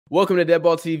Welcome to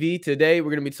Deadball TV. Today, we're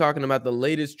going to be talking about the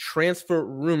latest transfer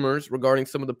rumors regarding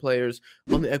some of the players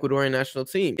on the Ecuadorian national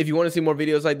team. If you want to see more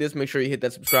videos like this, make sure you hit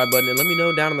that subscribe button and let me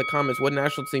know down in the comments what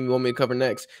national team you want me to cover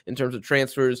next in terms of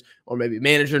transfers or maybe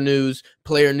manager news,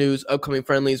 player news, upcoming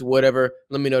friendlies, whatever.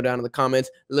 Let me know down in the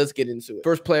comments. Let's get into it.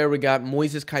 First player, we got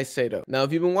Moises Caicedo. Now,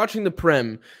 if you've been watching the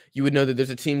Prem, you would know that there's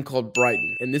a team called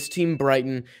Brighton. And this team,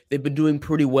 Brighton, they've been doing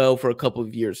pretty well for a couple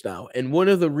of years now. And one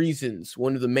of the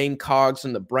main cogs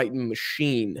in the Brighton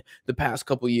machine the past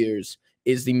couple of years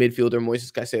is the midfielder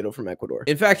Moises Caicedo from Ecuador.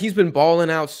 In fact, he's been balling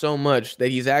out so much that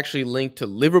he's actually linked to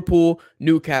Liverpool,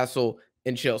 Newcastle,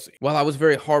 and Chelsea. While I was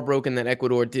very heartbroken that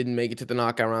Ecuador didn't make it to the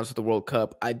knockout rounds of the World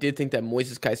Cup, I did think that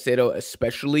Moises Caicedo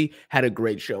especially had a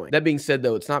great showing. That being said,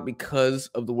 though, it's not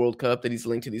because of the World Cup that he's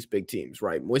linked to these big teams,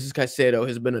 right? Moises Caicedo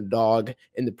has been a dog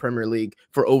in the Premier League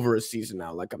for over a season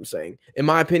now, like I'm saying. In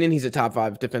my opinion, he's a top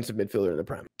 5 defensive midfielder in the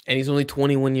Prem. And he's only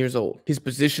 21 years old. His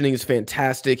positioning is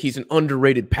fantastic. He's an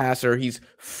underrated passer. He's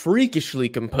freakishly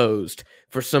composed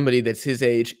for somebody that's his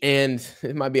age. And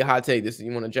it might be a hot take. This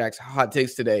is one of Jack's hot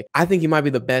takes today. I think he might be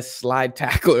the best slide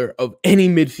tackler of any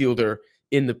midfielder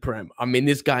in the Prem. I mean,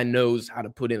 this guy knows how to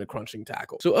put in a crunching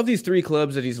tackle. So of these 3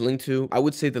 clubs that he's linked to, I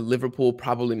would say that Liverpool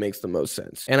probably makes the most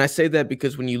sense. And I say that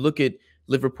because when you look at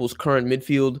Liverpool's current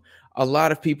midfield, a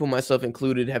lot of people, myself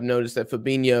included, have noticed that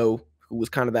Fabinho, who was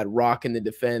kind of that rock in the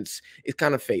defense, is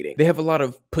kind of fading. They have a lot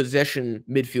of possession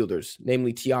midfielders,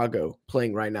 namely Thiago,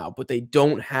 playing right now, but they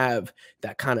don't have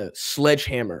that kind of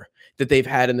sledgehammer that they've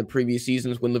had in the previous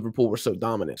seasons when Liverpool were so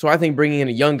dominant. So I think bringing in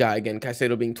a young guy, again,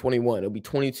 Caicedo being 21, he'll be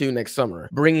 22 next summer,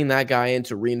 bringing that guy in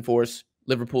to reinforce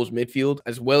Liverpool's midfield,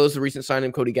 as well as the recent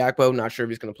signing Cody Gakpo. Not sure if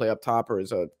he's going to play up top or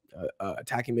as a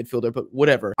attacking midfielder, but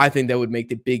whatever. I think that would make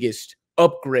the biggest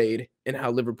upgrade in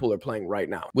how Liverpool are playing right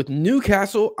now. With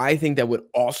Newcastle, I think that would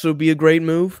also be a great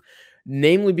move,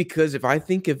 namely because if I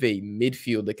think of a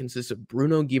midfield that consists of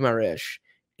Bruno Guimaraes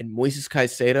and Moises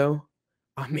Caicedo,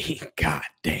 I mean, god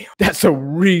damn, that's a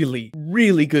really,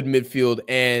 really good midfield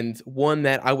and one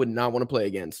that I would not want to play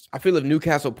against. I feel if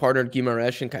Newcastle partnered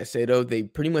Guimaraes and Caicedo, they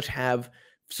pretty much have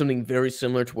something very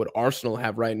similar to what Arsenal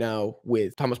have right now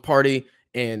with Thomas Partey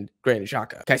and Granit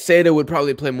Xhaka. Caicedo would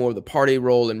probably play more of the party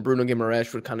role, and Bruno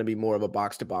Guimaraes would kind of be more of a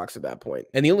box-to-box at that point.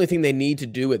 And the only thing they need to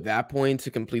do at that point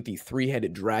to complete the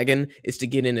 3-headed dragon is to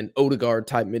get in an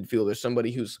Odegaard-type midfielder,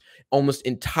 somebody who's almost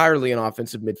entirely an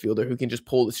offensive midfielder who can just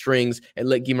pull the strings and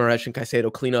let Guimaraes and Caicedo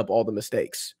clean up all the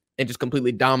mistakes and just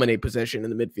completely dominate possession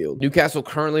in the midfield. Newcastle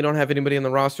currently don't have anybody on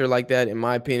the roster like that, in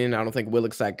my opinion. I don't think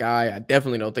Willock's that guy. I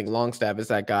definitely don't think Longstaff is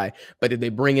that guy. But if they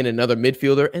bring in another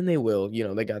midfielder, and they will, you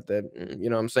know, they got the, you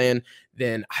know what I'm saying,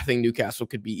 then I think Newcastle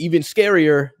could be even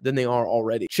scarier than they are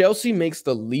already. Chelsea makes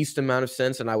the least amount of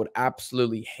sense, and I would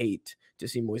absolutely hate to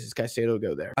see Moises Caicedo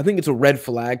go there. I think it's a red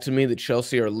flag to me that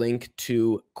Chelsea are linked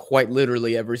to quite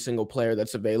literally every single player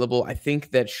that's available. I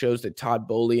think that shows that Todd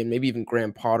Bowley and maybe even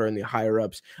Graham Potter and the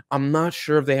higher-ups, I'm not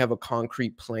sure if they have a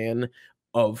concrete plan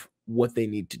of what they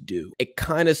need to do. It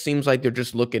kind of seems like they're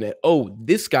just looking at, oh,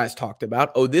 this guy's talked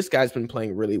about. Oh, this guy's been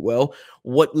playing really well.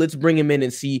 Let's bring him in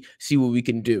and see what we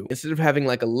can do. Instead of having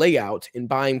like a layout and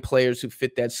buying players who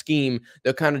fit that scheme,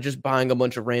 they're kind of just buying a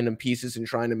bunch of random pieces and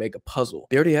trying to make a puzzle.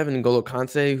 They already have N'Golo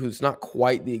Kante, who's not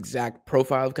quite the exact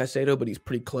profile of Caicedo, but he's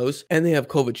pretty close. And they have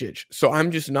Kovacic. So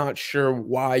I'm just not sure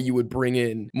why you would bring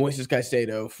in Moises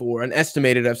Caicedo for an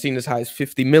estimated, I've seen as high as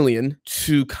 50 million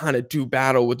to kind of do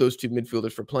battle with those 2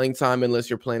 midfielders for playing time, unless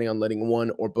you're planning on letting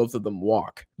one or both of them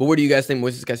walk. But where do you guys think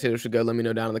Moises Caicedo should go? Let me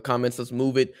know down in the comments. Let's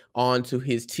move it on to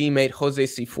his teammate Jose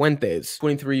Cifuentes,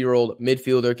 23-year-old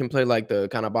midfielder, can play like the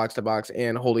kind of box-to-box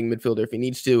and holding midfielder if he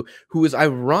needs to, who is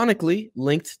ironically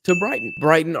linked to Brighton.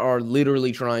 Brighton are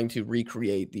literally trying to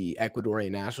recreate the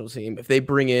Ecuadorian national team. If they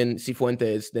bring in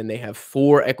Cifuentes, then they have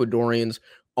 4 Ecuadorians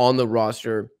on the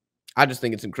roster. I just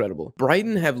think it's incredible.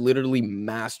 Brighton have literally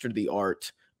mastered the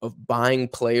art of buying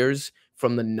players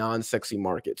from the non-sexy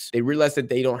markets. They realize that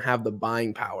they don't have the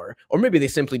buying power, or maybe they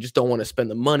simply just don't want to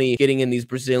spend the money getting in these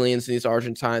Brazilians and these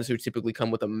Argentines who typically come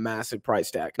with a massive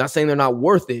price tag. Not saying they're not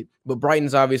worth it, but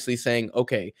Brighton's obviously saying,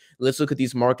 okay, let's look at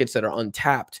these markets that are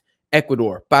untapped.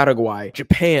 Ecuador, Paraguay,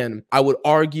 Japan, I would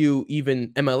argue even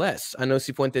MLS. I know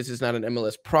Cifuentes is not an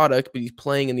MLS product, but he's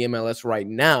playing in the MLS right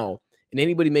now. And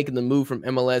anybody making the move from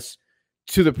MLS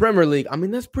to the Premier League, I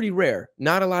mean, that's pretty rare.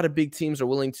 Not a lot of big teams are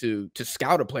willing to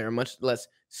scout a player, much less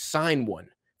sign one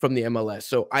from the MLS.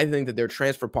 So I think that their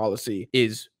transfer policy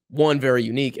is, 1, very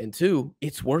unique, and 2,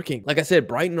 it's working. Like I said,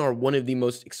 Brighton are one of the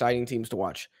most exciting teams to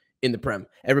watch in the Prem.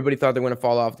 Everybody thought they were going to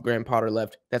fall off. The Graham Potter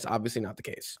left. That's obviously not the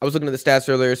case. I was looking at the stats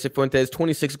earlier. Cifuentes,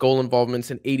 26 goal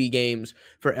involvements in 80 games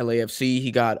for LAFC.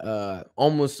 He got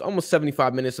almost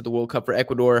 75 minutes at the World Cup for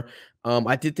Ecuador.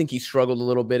 I did think he struggled a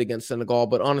little bit against Senegal,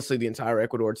 but honestly, the entire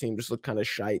Ecuador team just looked kind of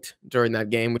shite during that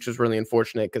game, which was really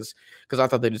unfortunate because I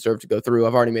thought they deserved to go through.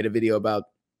 I've already made a video about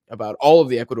all of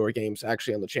the Ecuador games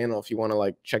actually on the channel. If you want to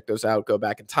like check those out, go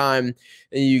back in time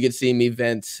and you can see me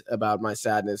vent about my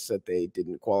sadness that they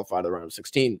didn't qualify to the round of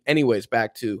 16. Anyways,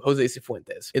 back to Jose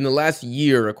Cifuentes. In the last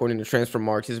year, according to Transfer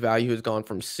Marks, his value has gone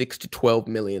from 6 to 12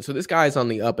 million. So this guy is on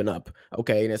the up and up.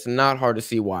 Okay. And it's not hard to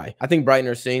see why. I think Brighton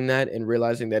are seeing that and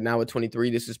realizing that now at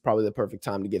 23, this is probably the perfect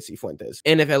time to get Cifuentes.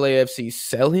 And if LAFC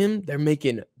sell him, they're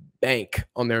making bank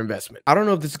on their investment. I don't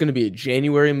know if this is going to be a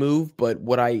January move, but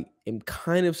what I am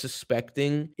kind of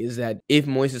suspecting is that if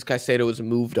Moises Caicedo is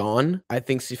moved on, I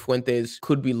think Cifuentes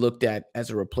could be looked at as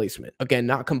a replacement. Again,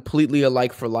 not completely a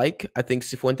like for like. I think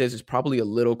Cifuentes is probably a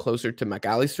little closer to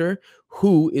McAllister,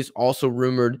 who is also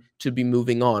rumored to be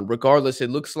moving on. Regardless,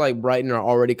 it looks like Brighton are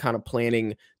already kind of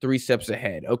planning 3 steps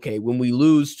ahead. Okay, when we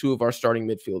lose 2 of our starting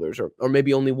midfielders, or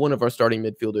maybe only 1 of our starting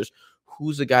midfielders,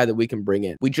 who's the guy that we can bring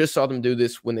in? We just saw them do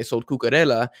this when they sold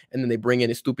Cucurella, and then they bring in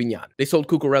Estupinian. They sold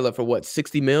Cucurella for what,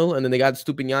 60 mil? And then they got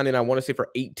Estupinian in, I want to say, for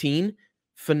 18.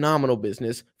 Phenomenal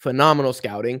business, phenomenal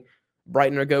scouting.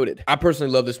 Brighton are goated. I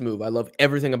personally love this move. I love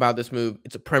everything about this move.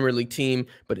 It's a Premier League team,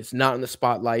 but it's not in the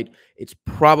spotlight. It's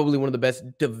probably one of the best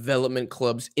development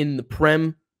clubs in the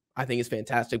Prem. I think it's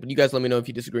fantastic. But you guys let me know if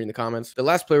you disagree in the comments. The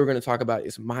last player we're going to talk about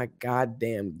is my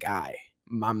goddamn guy,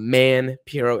 my man,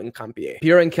 Piero Hincapie.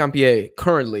 Piero Hincapie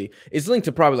currently is linked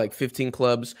to probably like 15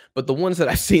 clubs, but the ones that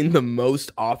I've seen the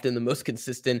most often, the most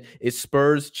consistent, is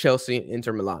Spurs, Chelsea, and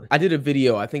Inter Milan. I did a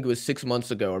video, I think it was 6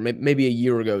 months ago, or maybe a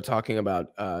year ago, talking about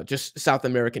just South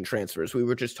American transfers. We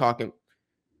were just talking...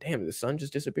 Damn, the sun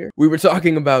just disappeared. We were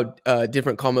talking about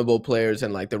different CONMEBOL players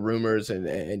and like the rumors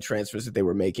and transfers that they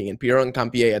were making. And Piero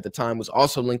Hincapie at the time was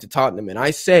also linked to Tottenham. And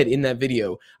I said in that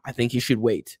video, I think he should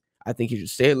wait. I think he should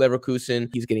stay at Leverkusen.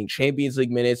 He's getting Champions League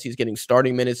minutes. He's getting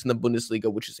starting minutes in the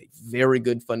Bundesliga, which is a very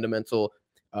good developmental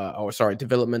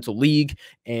league.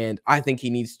 And I think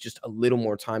he needs just a little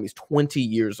more time. He's 20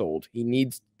 years old.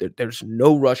 There's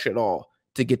no rush at all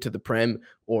to get to the Prem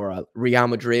or Real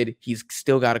Madrid. He's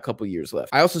still got a couple years left.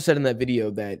 I also said in that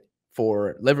video that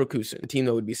for Leverkusen, the team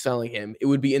that would be selling him, it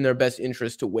would be in their best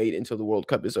interest to wait until the World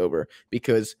Cup is over,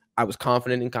 because I was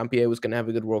confident Hincapie was going to have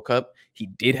a good World Cup. He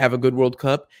did have a good World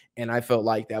Cup, and I felt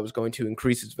like that was going to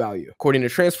increase his value. According to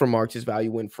Transfer Marks, his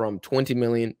value went from 20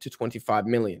 million to 25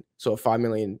 million. So a $5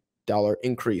 million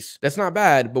increase. That's not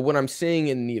bad, but what I'm seeing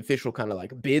in the official kind of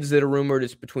like bids that are rumored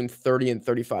is between 30 and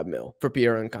 35 mil for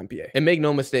Piero Hincapie. And make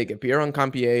no mistake, if Piero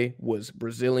Hincapie was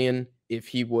Brazilian, if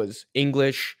he was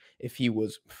English, if he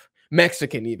was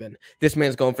Mexican even, this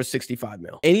man's going for 65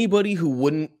 mil. Anybody who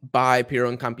wouldn't buy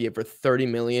Piero Hincapie for 30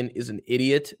 million is an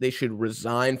idiot. They should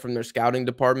resign from their scouting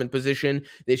department position.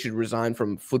 They should resign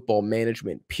from football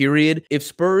management, period. If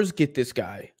Spurs get this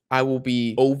guy, I will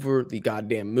be over the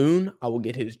goddamn moon. I will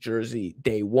get his jersey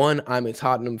day one. I'm a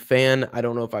Tottenham fan. I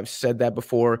don't know if I've said that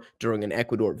before during an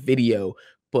Ecuador video,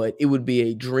 but it would be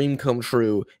a dream come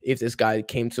true if this guy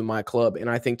came to my club, and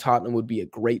I think Tottenham would be a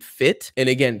great fit. And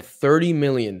again, 30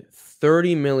 million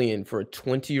for a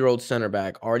 20-year-old center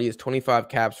back, already has 25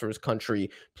 caps for his country,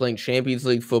 playing Champions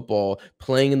League football,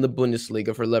 playing in the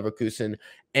Bundesliga for Leverkusen.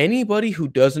 Anybody who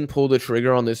doesn't pull the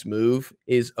trigger on this move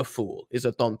is a fool, is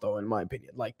a tonto, in my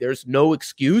opinion. Like, there's no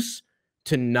excuse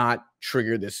to not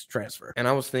trigger this transfer. And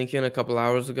I was thinking a couple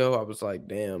hours ago, I was like,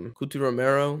 damn, Cuti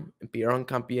Romero and Piero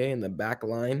Hincapie in the back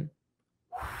line.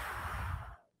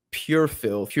 Pure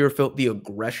filth. The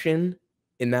aggression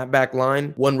in that back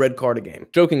line, 1 red card a game.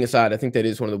 Joking aside, I think that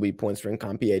is one of the weak points for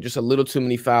Hincapie. Just a little too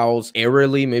many fouls,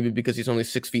 aerially, maybe because he's only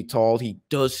 6 feet tall. He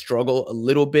does struggle a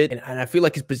little bit, and I feel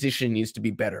like his position needs to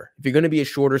be better. If you're going to be a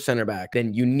shorter center back,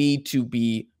 then you need to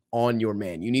be on your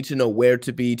man. You need to know where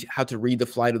to be, how to read the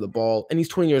flight of the ball. And he's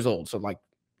 20 years old, so like,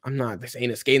 this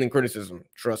ain't a scathing criticism.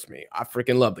 Trust me. I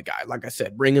freaking love the guy. Like I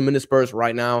said, bring him into Spurs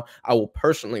right now. I will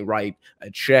personally write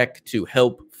a check to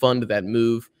help fund that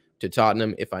move to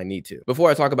Tottenham if I need to.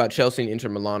 Before I talk about Chelsea and Inter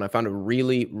Milan, I found a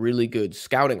really, really good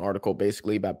scouting article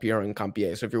basically about Piero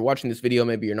Hincapie. So if you're watching this video,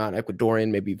 maybe you're not Ecuadorian,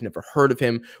 maybe you've never heard of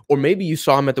him, or maybe you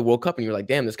saw him at the World Cup and you're like,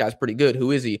 damn, this guy's pretty good. Who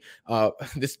is he?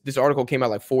 This article came out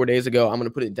like 4 days ago. I'm going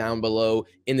to put it down below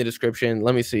in the description.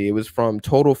 Let me see. It was from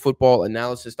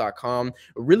totalfootballanalysis.com.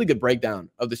 A really good breakdown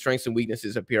of the strengths and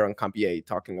weaknesses of Piero Hincapie,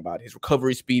 talking about his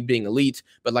recovery speed being elite,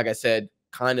 but like I said,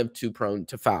 kind of too prone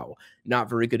to foul. Not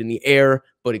very good in the air,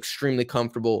 but extremely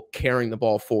comfortable carrying the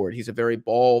ball forward. He's a very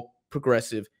ball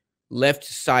progressive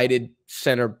left-sided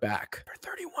center back for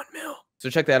 31 mil. So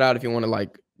check that out if you want to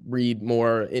like read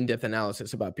more in-depth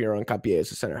analysis about Piero Hincapie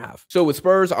as a center half. So with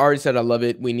Spurs, I already said I love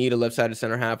it. We need a left-sided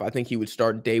center half. I think he would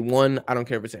start day one. I don't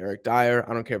care if it's Eric Dyer.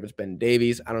 I don't care if it's Ben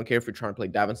Davies. I don't care if you're trying to play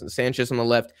Davinson Sanchez on the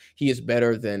left. He is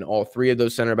better than all three of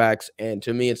those center backs, and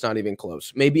to me, it's not even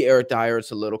close. Maybe Eric Dyer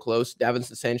is a little close.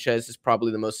 Davinson Sanchez is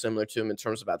probably the most similar to him in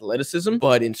terms of athleticism,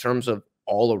 but in terms of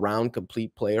all-around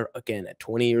complete player, again, at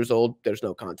 20 years old, there's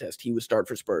no contest. He would start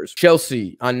for Spurs.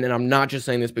 Chelsea, and I'm not just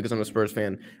saying this because I'm a Spurs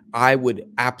fan, I would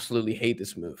absolutely hate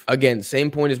this move. Again, same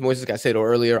point as Moises Caicedo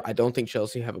earlier. I don't think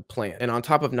Chelsea have a plan. And on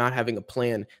top of not having a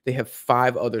plan, they have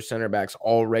 5 other center backs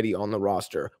already on the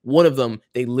roster. One of them,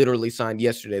 they literally signed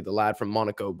yesterday, the lad from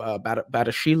Monaco,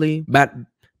 Badiashile.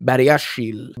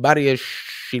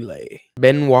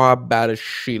 Benoit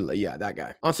Badiashile. Yeah, that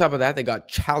guy. On top of that, they got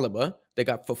Chalobah. They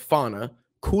got Fofana,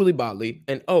 Koulibaly,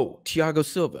 and Thiago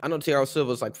Silva. I know Thiago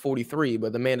Silva is like 43,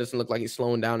 but the man doesn't look like he's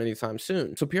slowing down anytime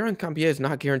soon. So Piero Hincapie is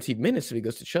not guaranteed minutes if he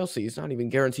goes to Chelsea. He's not even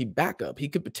guaranteed backup. He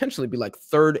could potentially be like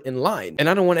 3rd in line. And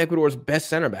I don't want Ecuador's best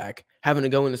center back having to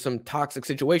go into some toxic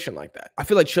situation like that. I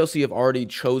feel like Chelsea have already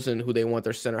chosen who they want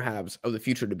their center halves of the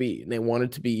future to be. And they want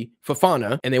it to be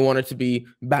Fofana, and they want it to be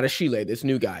Badiashile, this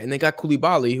new guy. And they got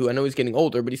Koulibaly, who I know he's getting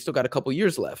older, but he's still got a couple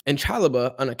years left. And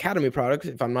Chalobah, an academy product,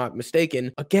 if I'm not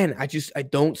mistaken. Again, I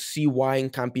don't see why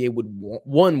Hincapie would,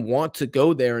 want to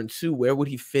go there, and 2, where would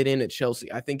he fit in at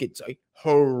Chelsea? I think it's a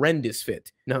horrendous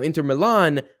fit. Now, Inter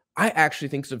Milan, I actually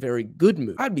think it's a very good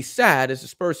move. I'd be sad as a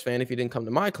Spurs fan if he didn't come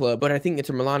to my club, but I think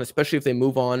Inter Milan, especially if they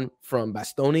move on from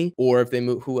Bastoni, or if they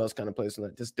move, who else kind of plays on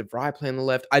that? Does De Vrij play on the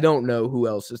left? I don't know who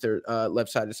else is their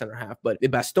left-sided center half, but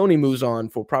if Bastoni moves on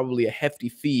for probably a hefty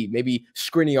fee, maybe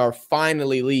Skriniar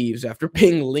finally leaves after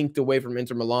being linked away from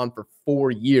Inter Milan for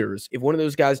 4 years. If one of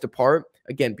those guys depart,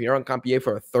 again, Piero Hincapie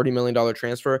for a $30 million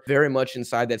transfer, very much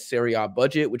inside that Serie A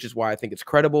budget, which is why I think it's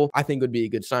credible. I think it would be a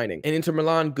good signing. And Inter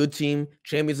Milan, good team,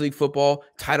 Champions League football,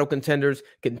 title contenders,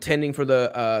 contending for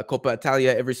the Coppa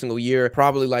Italia every single year,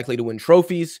 probably likely to win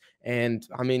trophies. And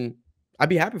I mean, I'd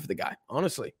be happy for the guy,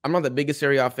 honestly. I'm not the biggest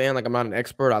Serie A fan. Like, I'm not an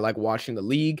expert. I like watching the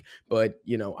league, but,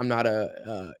 you know, I'm not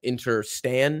a Inter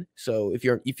stan. So if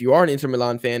you are an Inter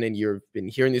Milan fan and you've been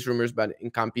hearing these rumors about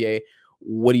Hincapie,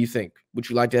 what do you think? Would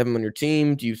you like to have him on your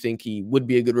team? Do you think he would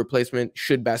be a good replacement?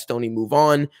 Should Bastoni move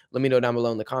on? Let me know down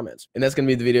below in the comments. And that's going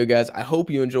to be the video, guys. I hope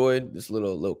you enjoyed this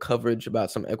little coverage about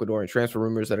some Ecuadorian transfer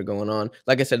rumors that are going on.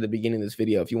 Like I said at the beginning of this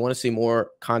video, if you want to see more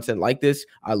content like this,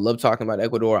 I love talking about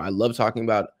Ecuador. I love talking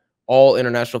about all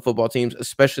international football teams,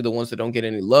 especially the ones that don't get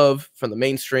any love from the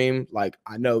mainstream. Like,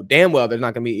 I know damn well there's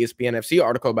not going to be an ESPN FC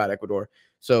article about Ecuador.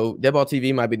 So Deadball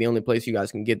TV might be the only place you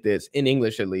guys can get this, in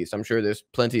English at least. I'm sure there's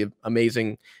plenty of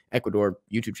amazing Ecuador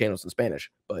YouTube channels in Spanish,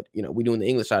 but, you know, we're doing the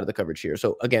English side of the coverage here.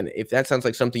 So again, if that sounds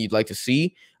like something you'd like to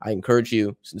see, I encourage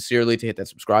you sincerely to hit that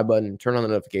subscribe button and turn on the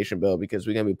notification bell, because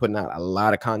we're going to be putting out a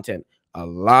lot of content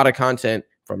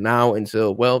from now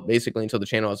until, well, basically until the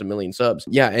channel has 1 million subs.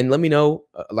 Yeah, and let me know,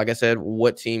 like I said,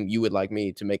 what team you would like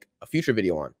me to make a future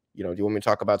video on. You know, do you want me to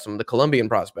talk about some of the Colombian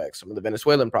prospects, some of the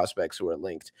Venezuelan prospects who are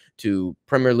linked to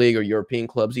Premier League or European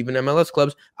clubs, even MLS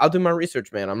clubs? I'll do my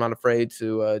research, man. I'm not afraid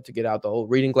to get out the whole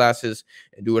reading glasses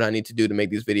and do what I need to do to make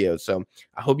these videos. So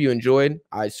I hope you enjoyed.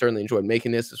 I certainly enjoyed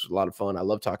making this. This was a lot of fun. I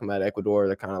love talking about Ecuador.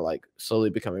 They're kind of like slowly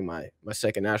becoming my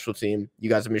second national team. You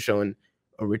guys have been showing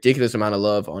a ridiculous amount of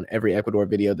love on every Ecuador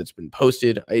video that's been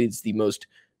posted. It's the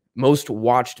most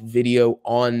watched video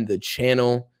on the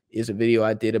channel. Is a video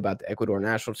I did about the Ecuador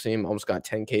national team. Almost got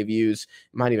 10K views.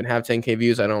 Might even have 10K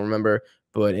views. I don't remember.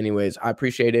 But anyways, I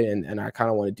appreciate it. And I kind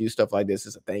of want to do stuff like this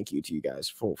as a thank you to you guys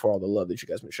for all the love that you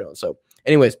guys have been showing. So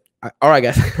anyways, all right,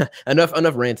 guys, enough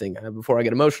ranting. Before I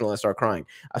get emotional and start crying.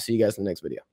 I'll see you guys in the next video.